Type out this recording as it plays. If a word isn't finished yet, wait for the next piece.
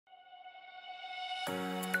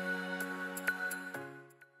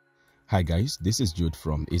Hi guys, this is Jude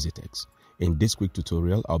from EasyTechs. In this quick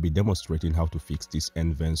tutorial, I'll be demonstrating how to fix this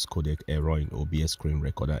NVENC Codec error in OBS screen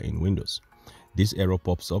recorder in Windows. This error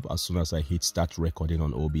pops up as soon as I hit start recording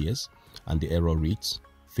on OBS, and the error reads,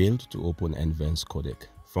 failed to open NVENC Codec,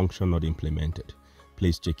 function not implemented.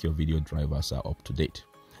 Please check your video drivers are up to date.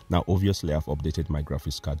 Now obviously I've updated my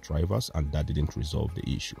graphics card drivers and that didn't resolve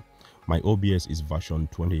the issue. My OBS is version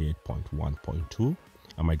 28.1.2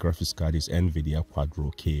 and my graphics card is NVIDIA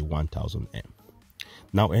Quadro K1000M.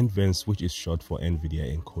 Now NVENC, which is short for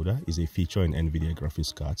NVIDIA Encoder, is a feature in NVIDIA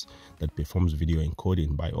graphics cards that performs video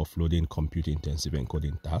encoding by offloading compute-intensive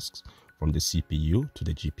encoding tasks from the CPU to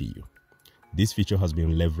the GPU. This feature has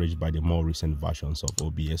been leveraged by the more recent versions of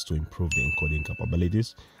OBS to improve the encoding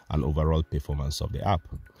capabilities and overall performance of the app.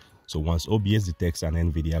 So once OBS detects an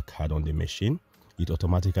NVIDIA card on the machine, it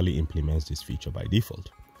automatically implements this feature by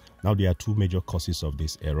default. Now there are two major causes of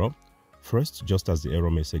this error. First, just as the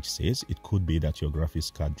error message says, it could be that your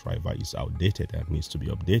graphics card driver is outdated and needs to be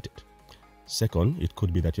updated. Second, it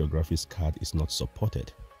could be that your graphics card is not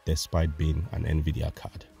supported, despite being an NVIDIA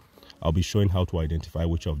card. I'll be showing how to identify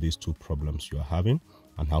which of these two problems you are having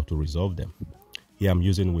and how to resolve them. Here I'm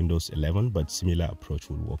using Windows 11, but similar approach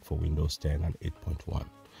will work for Windows 10 and 8.1.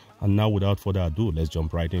 And now without further ado, let's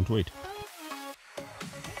jump right into it.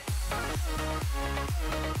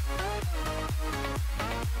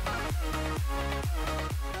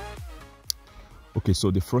 Okay,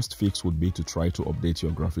 so the first fix would be to try to update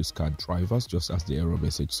your graphics card drivers just as the error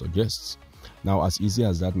message suggests. Now, as easy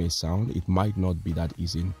as that may sound, it might not be that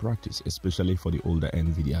easy in practice, especially for the older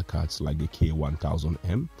NVIDIA cards like the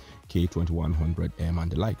K1000M, K2100M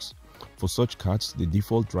and the likes. For such cards, the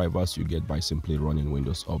default drivers you get by simply running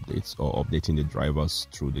Windows updates or updating the drivers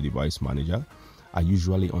through the device manager are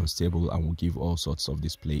usually unstable and will give all sorts of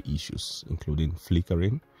display issues, including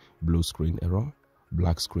flickering, blue screen error,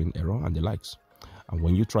 black screen error and the likes. And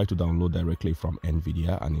when you try to download directly from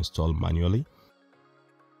NVIDIA and install manually,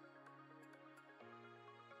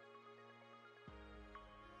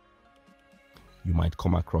 you might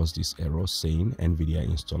come across this error saying NVIDIA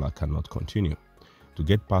installer cannot continue. To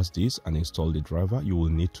get past this and install the driver, you will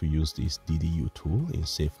need to use this DDU tool in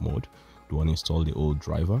safe mode to uninstall the old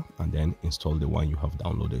driver and then install the one you have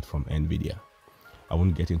downloaded from NVIDIA. I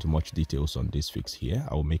won't get into much details on this fix here.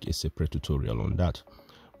 I will make a separate tutorial on that.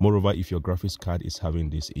 Moreover, if your graphics card is having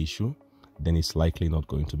this issue, then it's likely not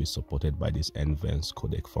going to be supported by this NVENC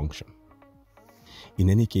Codec function. In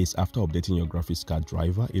any case, after updating your graphics card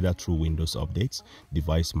driver either through Windows updates,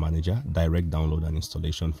 device manager, direct download and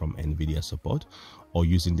installation from NVIDIA support, or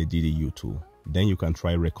using the DDU tool, then you can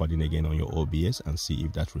try recording again on your OBS and see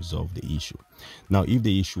if that resolved the issue. Now, if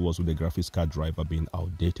the issue was with the graphics card driver being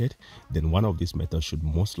outdated, then one of these methods should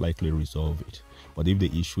most likely resolve it. But if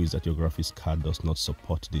the issue is that your graphics card does not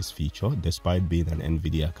support this feature despite being an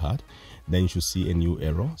NVIDIA card, then you should see a new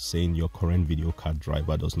error saying your current video card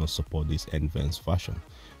driver does not support this NVENC version.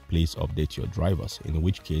 Please update your drivers, in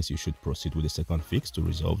which case you should proceed with the second fix to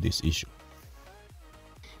resolve this issue.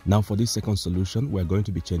 Now for this second solution, we're going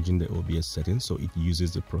to be changing the OBS settings so it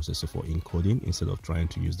uses the processor for encoding instead of trying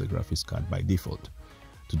to use the graphics card by default.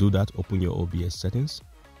 To do that, open your OBS settings.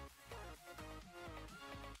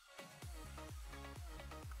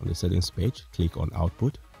 On the settings page, click on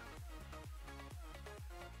Output.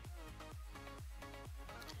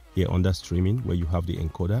 Here under Streaming, where you have the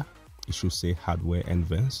encoder, it should say Hardware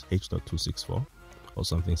NVENC H.264 or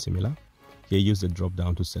something similar. Here use the drop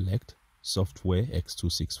down to select Software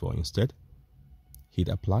X264 instead. Hit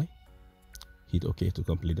Apply. Hit OK to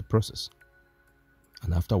complete the process.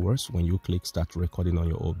 And afterwards, when you click Start Recording on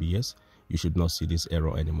your OBS, you should not see this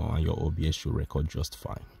error anymore and your OBS should record just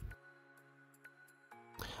fine.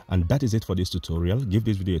 And that is it for this tutorial. Give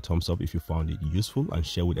this video a thumbs up if you found it useful and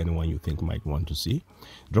share with anyone you think might want to see.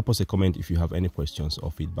 Drop us a comment if you have any questions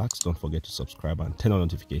or feedbacks. Don't forget to subscribe and turn on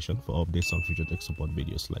notification for updates on future tech support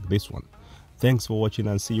videos like this one. Thanks for watching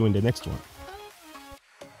and see you in the next one.